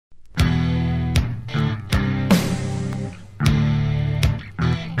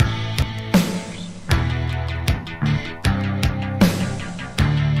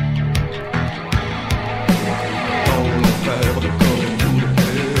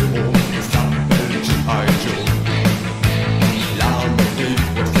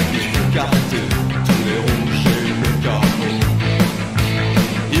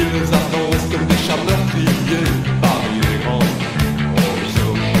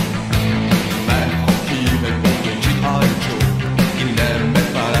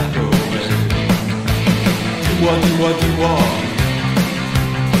dis-moi, dis-moi,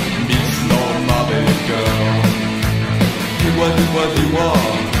 Miss Norma Baker. Dis-moi, dis-moi, dis-moi,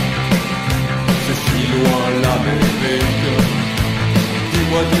 c'est si loin l'Amérique.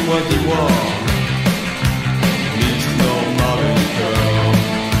 Dis-moi, dis-moi, dis-moi, Miss Norma Baker.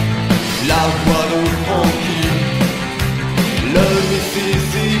 La voix de Frankie, le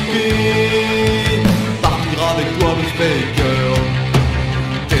Mississippi, partira avec toi, Miss Baker.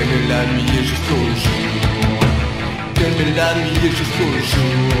 T'aimer la nuit et jusqu'au jour, t'aimer la nuit et jusqu'au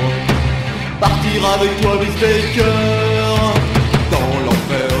jour. Partir avec toi, Miss Baker, dans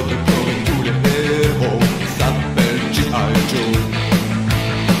l'enfer de Corée, tous les héros s'appellent G.I. Joe.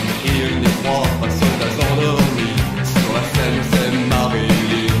 Il n'y croit pas, soldats endormis, sur la scène c'est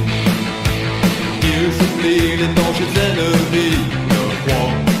Marilyn. Il supplie les dangers ennemis, le roi,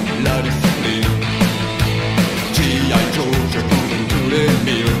 la discipline. G.I. Joe, je tourne tous les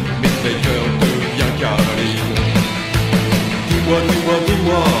mille, Miss Baker devient Caroline. Dis-moi, dis-moi,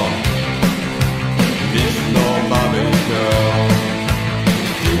 dis-moi, Miss Norma Baker.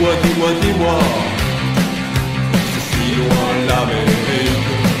 Dis-moi, dis-moi, dis-moi, c'est si loin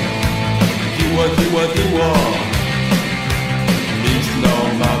l'Amérique. Dis-moi, dis-moi, dis-moi, Miss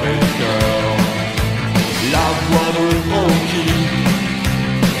Norma Baker. La voix de Frankie,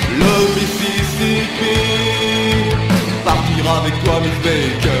 le Mississippi, partira avec toi, Miss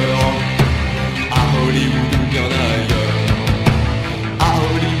Baker, à Hollywood ou bien ailleurs, à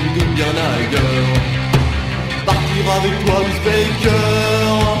Hollywood ou bien ailleurs. Partira avec toi, Miss Baker.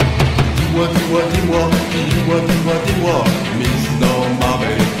 Dis-moi, dis-moi, dis-moi, dis-moi, dis-moi, dis-moi, Miss Norma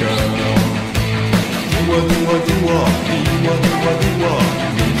Baker. Dis-moi, dis-moi, dis-moi, dis-moi, dis-moi, dis-moi,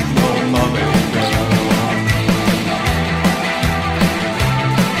 Miss Norma Baker.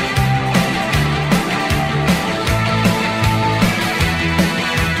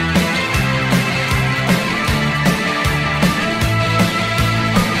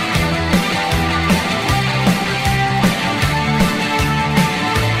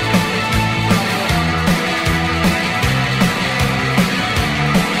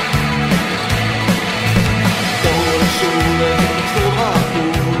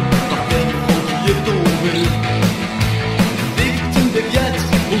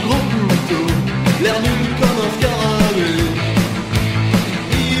 L'air nul comme un scarabée.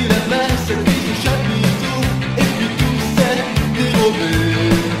 Il aimait cette vie du chapiteau, et puis tout s'est dérobé.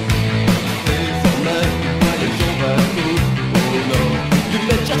 Désormais, il voyage en bateau au nord du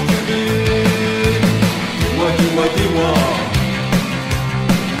Manchester.